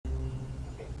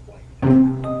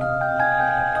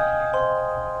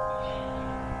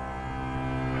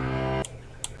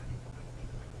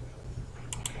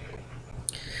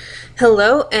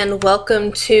Hello and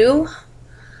welcome to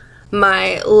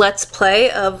my Let's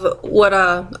Play of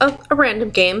a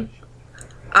random game.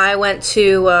 I went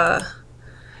to a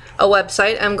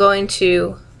website. I'm going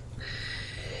to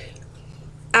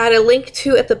add a link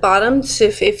to at the bottom, so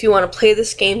if you want to play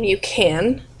this game you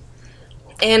can.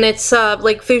 And it's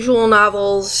like visual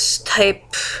novels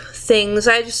type things.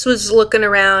 I just was looking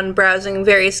around browsing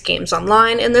various games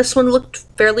online and this one looked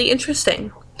fairly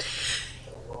interesting.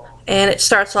 And it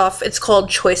starts off, it's called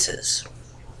Choices.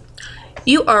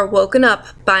 You are woken up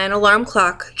by an alarm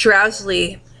clock.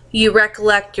 Drowsily, you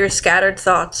recollect your scattered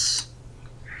thoughts.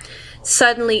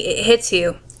 Suddenly, it hits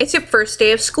you. It's your first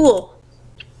day of school.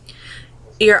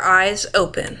 Your eyes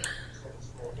open.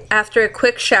 After a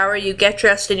quick shower, you get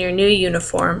dressed in your new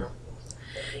uniform.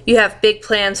 You have big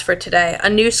plans for today. A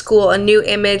new school, a new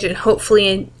image, and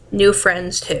hopefully new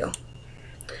friends too.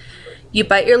 You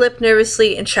bite your lip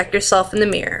nervously and check yourself in the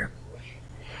mirror.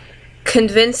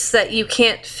 Convinced that you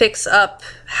can't fix up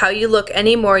how you look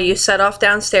anymore, you set off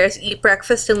downstairs, eat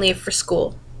breakfast, and leave for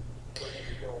school.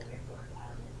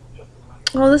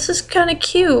 Oh, this is kind of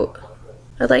cute.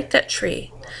 I like that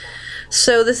tree.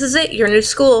 So this is it, your new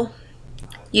school.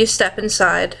 You step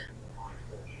inside.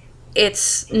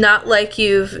 It's not like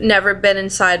you've never been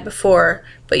inside before,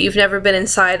 but you've never been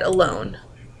inside alone.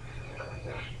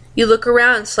 You look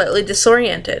around, slightly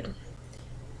disoriented.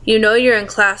 You know you're in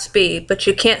Class B, but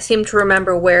you can't seem to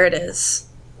remember where it is.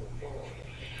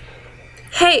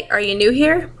 Hey, are you new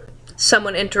here?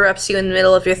 Someone interrupts you in the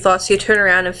middle of your thoughts. You turn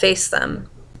around and face them.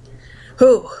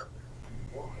 Who?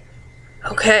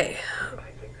 Okay.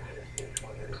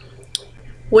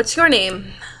 What's your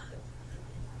name?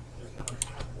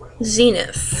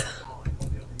 Zenith.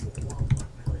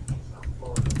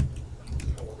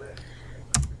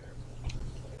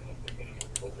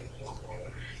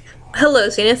 Hello,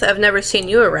 Zenith. I've never seen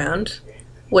you around.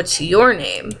 What's your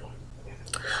name?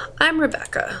 I'm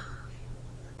Rebecca.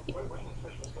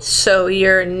 So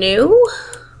you're new?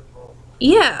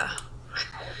 Yeah.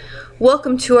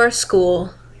 Welcome to our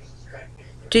school.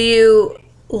 Do you,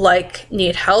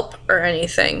 need help or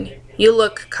anything? You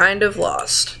look kind of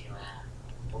lost.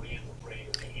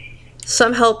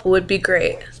 Some help would be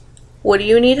great. What do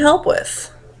you need help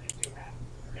with?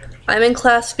 I'm in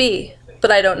Class B,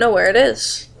 but I don't know where it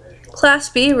is. Class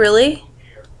B, really?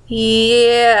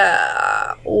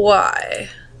 Yeah, why?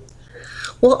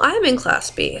 Well, I'm in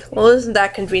Class B. Well, isn't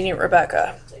that convenient,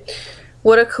 Rebecca?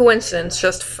 What a coincidence,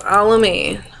 just follow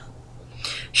me.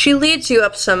 She leads you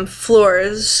up some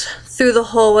floors, through the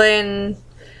hallway, and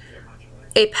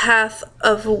a path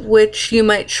of which you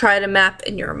might try to map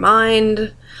in your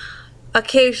mind.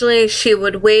 Occasionally, she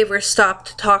would wave or stop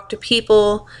to talk to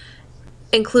people,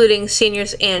 including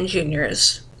seniors and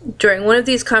juniors. During one of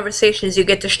these conversations, you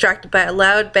get distracted by a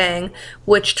loud bang,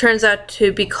 which turns out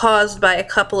to be caused by a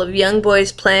couple of young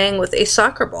boys playing with a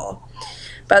soccer ball.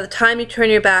 By the time you turn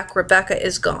your back, Rebecca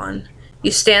is gone. You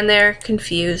stand there,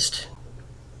 confused.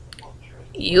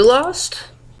 You lost?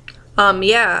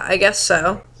 Yeah, I guess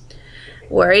so.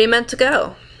 Where are you meant to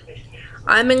go?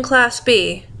 I'm in Class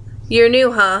B. You're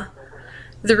new, huh?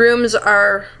 The rooms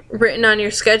are written on your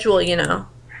schedule, you know.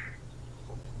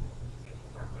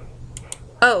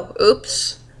 Oh,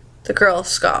 oops. The girl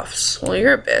scoffs. Well,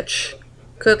 you're a bitch.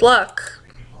 Good luck.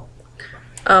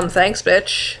 Thanks,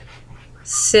 bitch.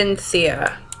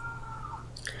 Cynthia.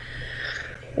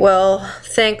 Well,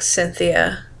 thanks,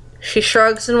 Cynthia. She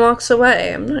shrugs and walks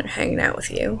away. I'm not hanging out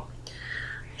with you.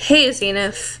 Hey,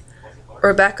 Zenith.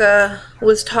 Rebecca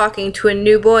was talking to a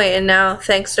new boy, and now,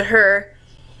 thanks to her,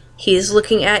 he's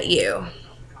looking at you.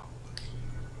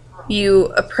 You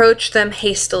approach them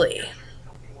hastily.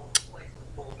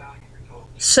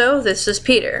 So, this is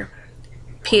Peter.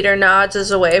 Peter nods as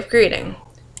a way of greeting.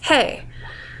 Hey.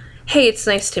 Hey, it's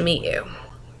nice to meet you.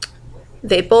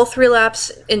 They both relapse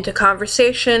into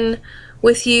conversation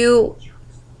with you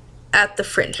at the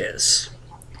fringes.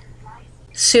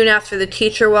 Soon after, the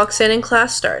teacher walks in and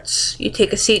class starts. You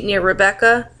take a seat near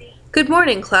Rebecca. Good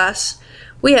morning, class.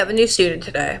 We have a new student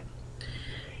today.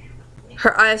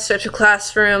 Her eyes search a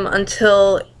classroom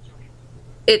until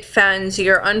it finds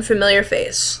your unfamiliar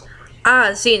face.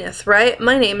 Ah, Zenith, right?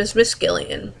 My name is Miss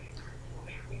Gillian.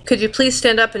 Could you please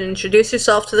stand up and introduce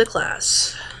yourself to the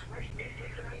class?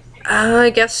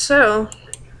 I guess so.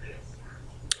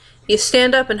 You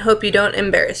stand up and hope you don't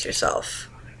embarrass yourself.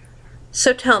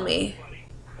 So tell me.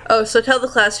 So tell the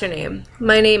class your name.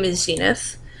 My name is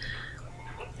Zenith.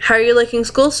 How are you liking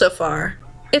school so far?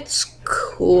 It's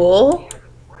cool.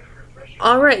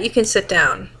 Alright, you can sit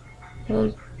down.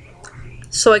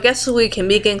 So I guess we can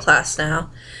begin class now.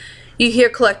 You hear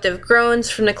collective groans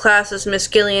from the class as Miss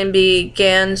Gillian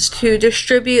begins to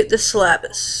distribute the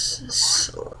syllabus.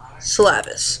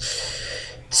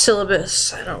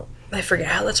 I forget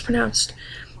how that's pronounced.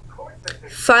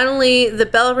 Finally, the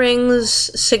bell rings,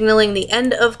 signaling the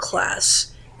end of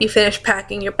class. You finish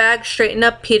packing your bag, straighten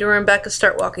up. Peter and Rebecca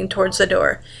start walking towards the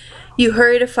door. You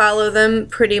hurry to follow them,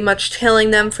 pretty much tailing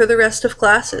them for the rest of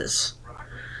classes.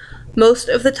 Most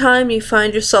of the time, you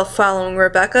find yourself following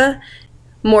Rebecca,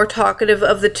 more talkative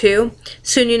of the two.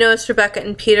 Soon you notice Rebecca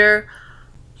and Peter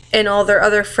and all their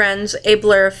other friends, a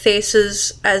blur of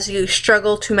faces as you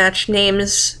struggle to match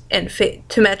names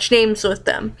with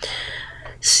them.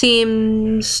 She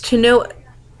seems to know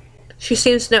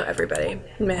everybody.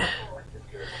 Meh.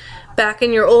 Back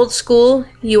in your old school,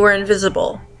 you were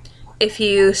invisible. If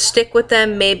you stick with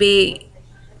them, maybe,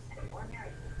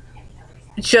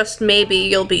 just maybe,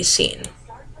 you'll be seen.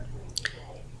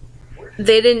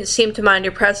 They didn't seem to mind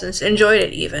your presence, enjoyed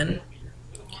it even.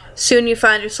 Soon you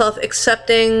find yourself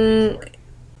accepted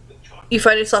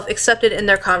in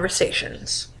their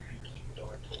conversations.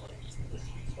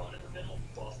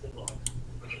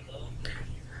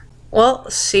 Well,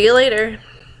 see you later.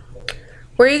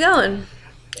 Where are you going?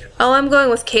 Oh, I'm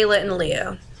going with Kayla and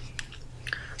Leo.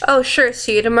 Oh, sure,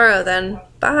 see you tomorrow then.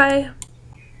 Bye.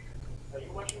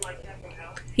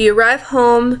 You arrive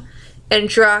home and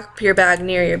drop your bag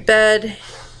near your bed.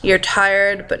 You're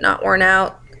tired but not worn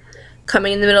out.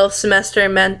 Coming in the middle of semester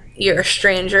meant you're a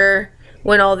stranger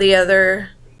when all the other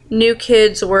new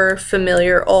kids were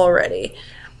familiar already.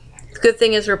 The good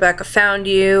thing is Rebecca found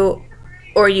you,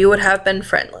 or you would have been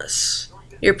friendless.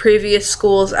 Your previous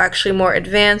school is actually more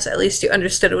advanced. At least you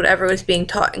understood whatever was being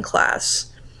taught in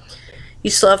class. You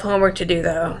still have homework to do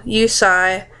though. You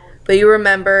sigh, but you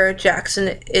remember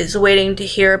Jackson is waiting to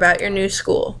hear about your new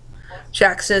school.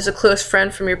 Jackson is a close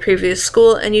friend from your previous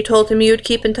school, and you told him you would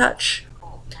keep in touch.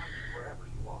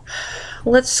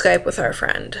 Let's Skype with our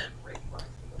friend.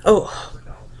 Oh.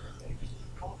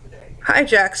 Hi,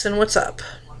 Jackson. What's up?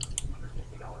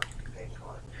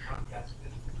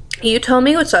 You tell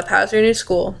me what's up. How's your new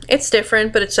school? It's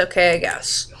different, but it's okay, I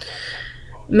guess.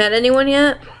 Met anyone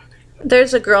yet?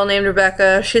 There's a girl named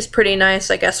Rebecca. She's pretty nice.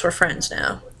 I guess we're friends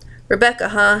now. Rebecca,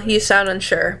 huh? You sound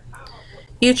unsure.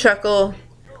 You chuckle.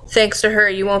 Thanks to her,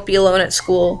 you won't be alone at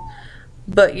school,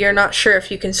 but you're not sure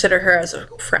if you consider her as a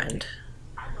friend.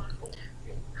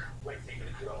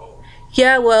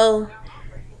 Yeah, well,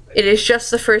 it is just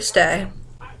the first day.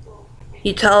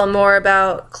 You tell him more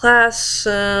about class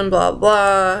and blah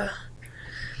blah.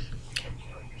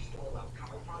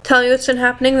 Tell me what's been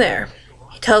happening there.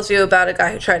 He tells you about a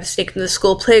guy who tried to sneak into the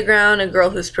school playground, a girl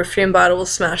whose perfume bottle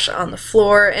was smashed on the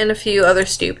floor, and a few other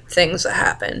stupid things that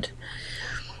happened.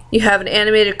 You have an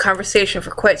animated conversation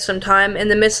for quite some time. In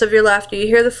the midst of your laughter, you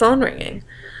hear the phone ringing.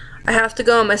 I have to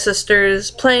go on my sister's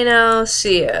play now.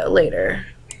 See ya later.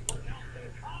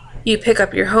 You pick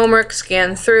up your homework,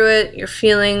 scan through it. You're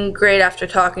feeling great after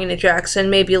talking to Jackson,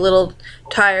 maybe a little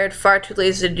tired, far too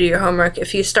lazy to do your homework.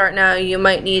 If you start now, you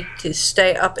might need to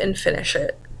stay up and finish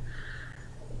it.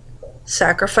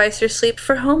 Sacrifice your sleep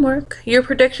for homework. Your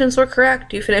predictions were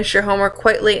correct. You finished your homework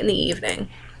quite late in the evening.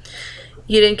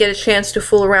 You didn't get a chance to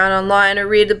fool around online or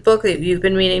read the book that you've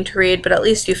been meaning to read, but at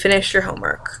least you finished your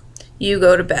homework. You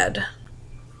go to bed.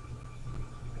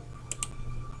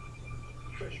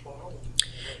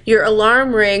 Your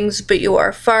alarm rings, but you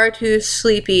are far too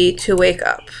sleepy to wake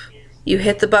up. You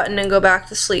hit the button and go back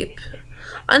to sleep.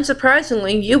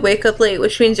 Unsurprisingly, you wake up late,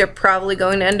 which means you're probably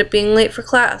going to end up being late for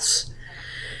class.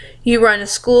 You run to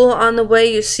school. On the way,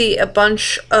 you see a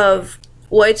bunch of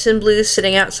whites and blues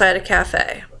sitting outside a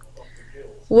cafe.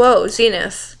 Whoa,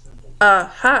 Zenith.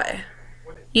 Hi.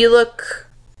 You look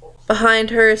behind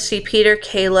her, see Peter,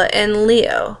 Kayla, and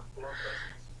Leo.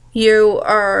 You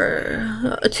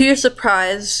are, to your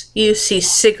surprise, you see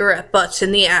cigarette butts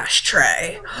in the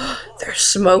ashtray. They're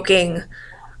smoking.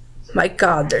 My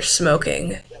God, they're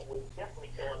smoking.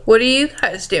 What are you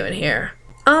guys doing here?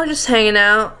 Oh, just hanging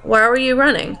out. Why were you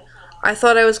running? I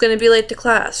thought I was going to be late to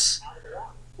class.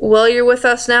 Well, you're with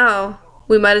us now.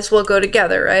 We might as well go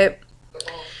together, right?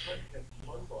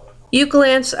 You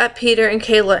glance at Peter and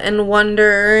Kayla and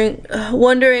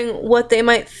wondering what they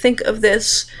might think of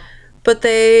this, but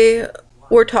they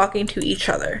were talking to each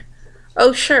other.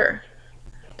 Oh, sure.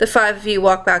 The five of you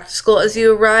walk back to school. As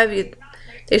you arrive,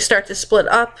 they start to split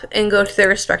up and go to their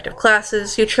respective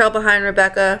classes. You trail behind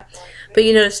Rebecca, but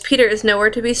you notice Peter is nowhere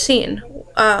to be seen.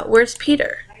 Where's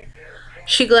Peter?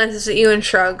 She glances at you and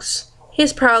shrugs.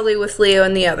 He's probably with Leo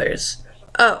and the others.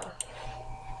 Oh.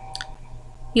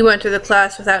 You enter the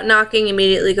class without knocking,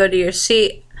 immediately go to your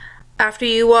seat. After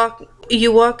you walk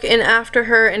You walk in after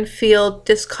her and feel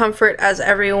discomfort as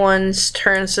everyone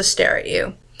turns to stare at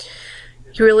you.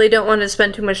 You really don't want to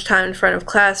spend too much time in front of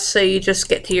class, so you just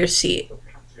get to your seat.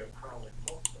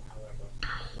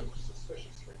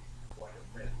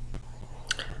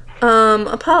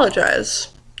 Apologize.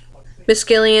 Miss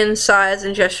Gillian sighs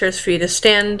and gestures for you to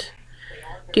stand.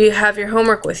 Do you have your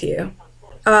homework with you?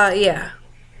 Yeah.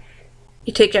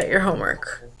 You take out your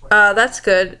homework. That's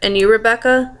good. And you,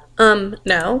 Rebecca?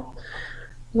 No.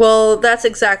 Well, that's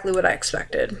exactly what I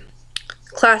expected.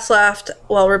 Class laughed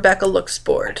while Rebecca looks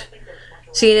bored.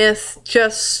 Zenith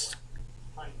just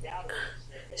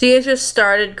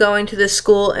started going to this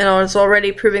school and was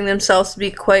already proving themselves to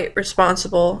be quite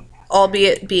responsible,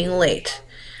 albeit being late.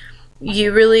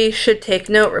 You really should take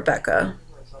note, Rebecca.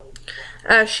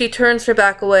 As she turns her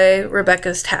back away,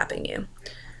 Rebecca's tapping you.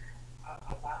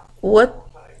 What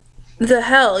the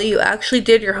hell? You actually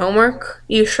did your homework?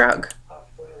 You shrug.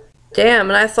 Damn,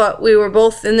 and I thought we were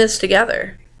both in this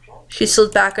together. She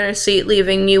slid back in her seat,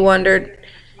 leaving you wondered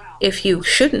if you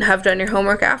shouldn't have done your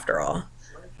homework after all.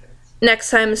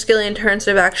 Next time, Miss Gillian turns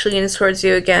her back, she leans towards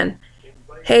you again.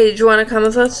 Hey, did you want to come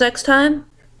with us next time?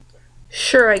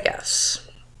 Sure, I guess.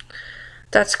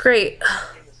 That's great.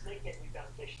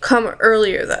 Come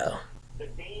earlier, though.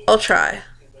 I'll try.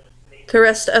 The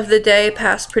rest of the day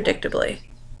passed predictably.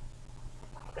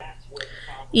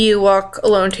 You walk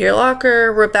alone to your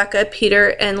locker. Rebecca, Peter,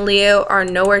 and Leo are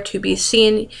nowhere to be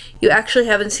seen. You actually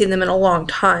haven't seen them in a long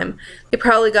time. They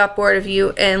probably got bored of you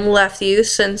and left you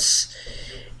since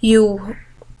you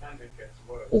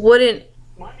wouldn't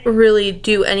really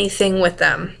do anything with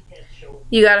them.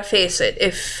 You gotta face it.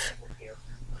 If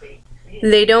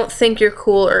they don't think you're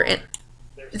cool or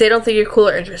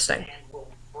interesting.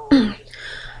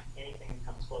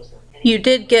 You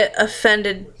did get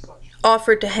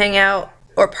offered to hang out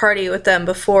or party with them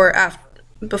before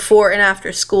and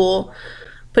after school,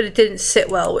 but it didn't sit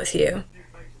well with you.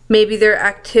 Maybe their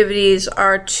activities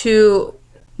are too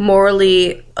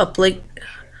morally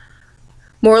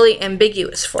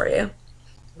ambiguous for you.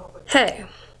 Hey.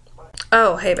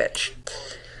 Oh, hey, bitch.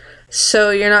 So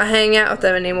you're not hanging out with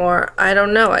them anymore? I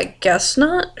don't know, I guess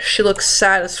not. She looks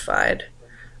satisfied.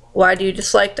 Why do you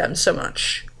dislike them so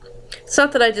much? It's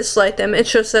not that I dislike them,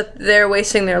 it's just that they're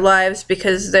wasting their lives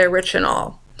because they're rich and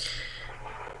all.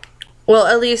 Well,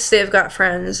 at least they've got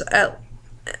friends.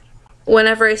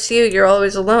 Whenever I see you, you're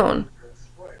always alone.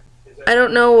 I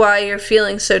don't know why you're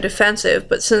feeling so defensive,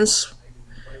 but since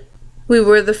we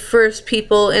were the first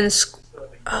people in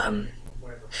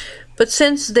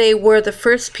since they were the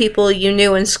first people you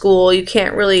knew in school, you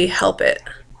can't really help it.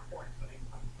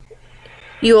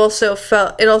 It also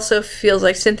feels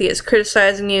like Cynthia is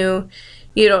criticizing you,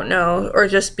 you don't know, or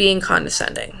just being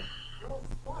condescending.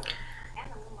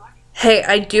 Hey,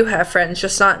 I do have friends,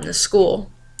 just not in the school.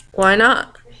 Why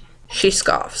not? She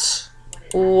scoffs.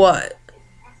 What?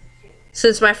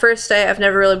 Since my first day, I've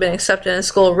never really been accepted in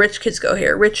school. Rich kids go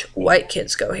here. Rich white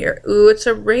kids go here. Ooh, it's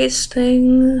a race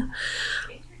thing.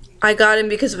 I got in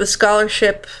because of a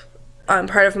scholarship. I'm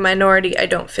part of a minority. I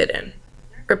don't fit in.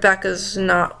 Rebecca's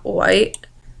not white.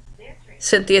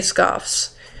 Cynthia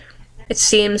scoffs. It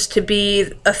seems to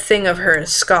be a thing of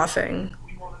hers, scoffing.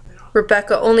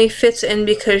 Rebecca only fits in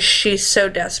because she's so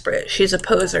desperate. She's a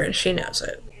poser and she knows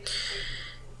it.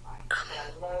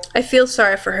 I feel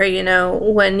sorry for her, you know.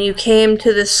 When you came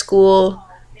to this school,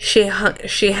 she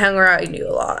hung around you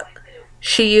a lot.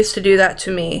 She used to do that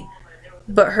to me,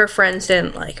 but her friends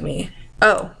didn't like me.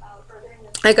 Oh,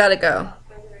 I gotta go.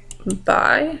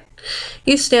 Bye?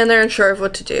 You stand there unsure of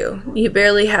what to do. You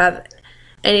barely have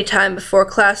any time before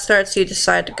class starts, you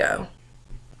decide to go.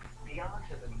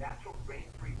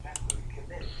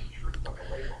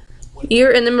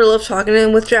 You're in the middle of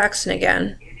talking with Jackson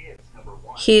again.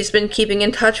 He's been keeping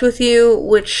in touch with you,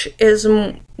 which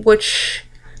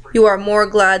you are more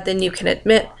glad than you can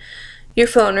admit. Your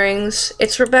phone rings.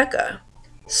 It's Rebecca.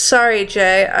 Sorry,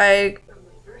 Jay, I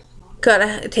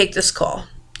gotta take this call.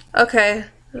 Okay,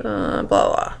 blah,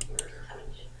 blah.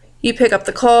 You pick up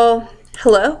the call.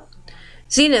 Hello?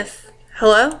 Zenith,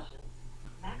 hello?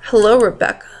 Hello,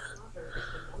 Rebecca.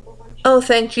 Oh,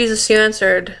 thank Jesus you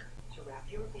answered.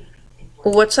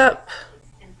 What's up?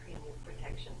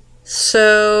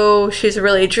 So, she's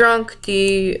really drunk.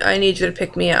 I need you to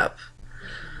pick me up.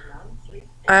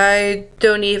 I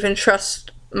don't even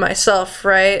trust myself,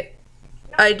 right?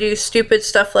 I do stupid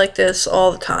stuff like this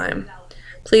all the time.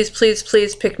 Please, please,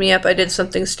 please pick me up. I did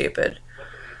something stupid.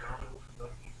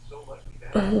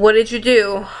 What did you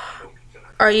do?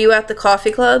 Are you at the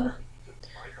coffee club?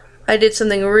 I did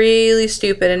something really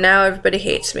stupid and now everybody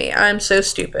hates me. I'm so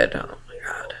stupid. Oh my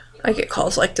god. I get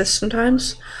calls like this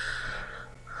sometimes.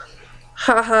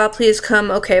 Haha, please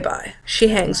come. Okay, bye. She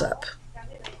hangs up.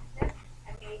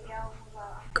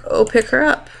 Go pick her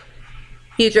up.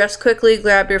 You dress quickly,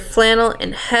 grab your flannel,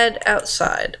 and head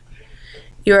outside.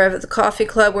 You arrive at the coffee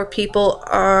club where people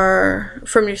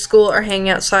from your school are hanging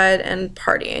outside and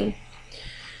partying.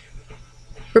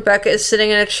 Rebecca is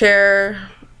sitting in a chair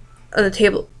on the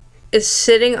table. Is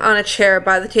sitting on a chair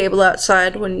by the table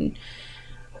outside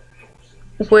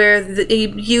where they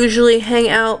usually hang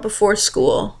out before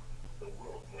school.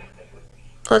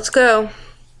 Let's go.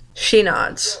 She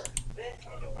nods.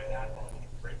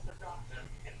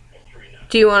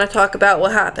 Do you want to talk about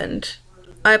what happened?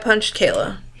 I punched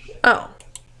Kayla. Oh.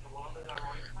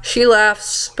 She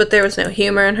laughs, but there was no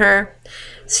humor in her.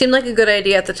 Seemed like a good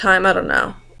idea at the time, I don't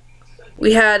know.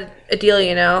 We had a deal,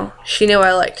 you know. She knew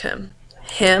I liked him.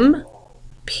 Him?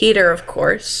 Peter, of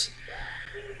course.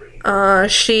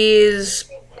 She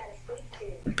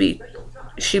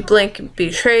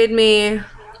betrayed me.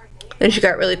 Then she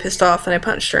got really pissed off and I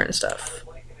punched her and stuff.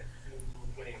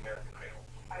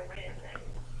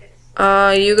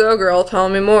 You go, girl. Tell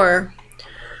me more.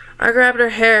 I grabbed her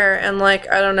hair and, I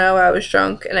don't know, I was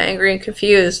drunk and angry and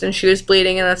confused and she was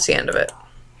bleeding and that's the end of it.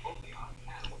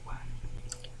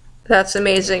 That's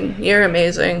amazing. You're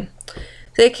amazing.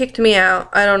 They kicked me out.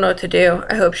 I don't know what to do.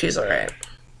 I hope she's alright.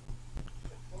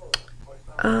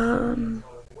 I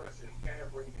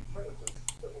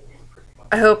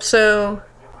hope so.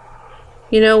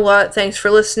 You know what? Thanks for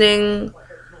listening.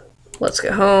 Let's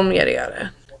get home. Yada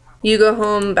yada. You go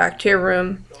home, back to your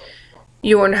room.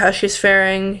 You wonder how she's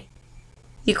faring.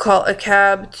 You call a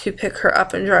cab to pick her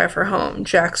up and drive her home.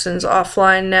 Jackson's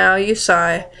offline now. You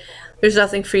sigh. There's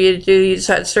nothing for you to do. You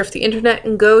decide to surf the internet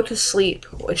and go to sleep,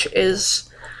 which is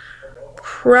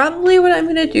probably what I'm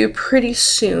going to do pretty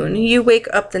soon. You wake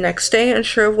up the next day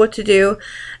unsure of what to do.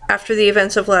 After the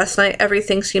events of last night,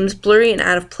 everything seems blurry and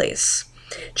out of place.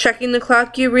 Checking the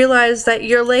clock, you realize that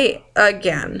you're late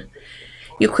again.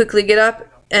 You quickly get up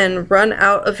and run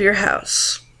out of your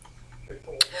house.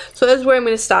 So that's where I'm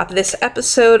going to stop this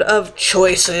episode of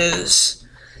Choices.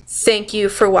 Thank you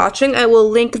for watching. I will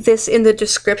link this in the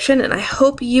description, and I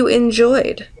hope you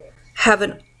enjoyed. Have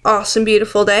an awesome,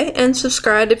 beautiful day, and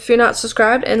subscribe if you're not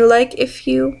subscribed, and like if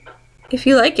you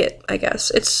like it, I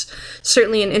guess. It's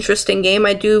certainly an interesting game.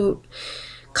 I do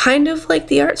kind of like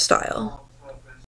the art style.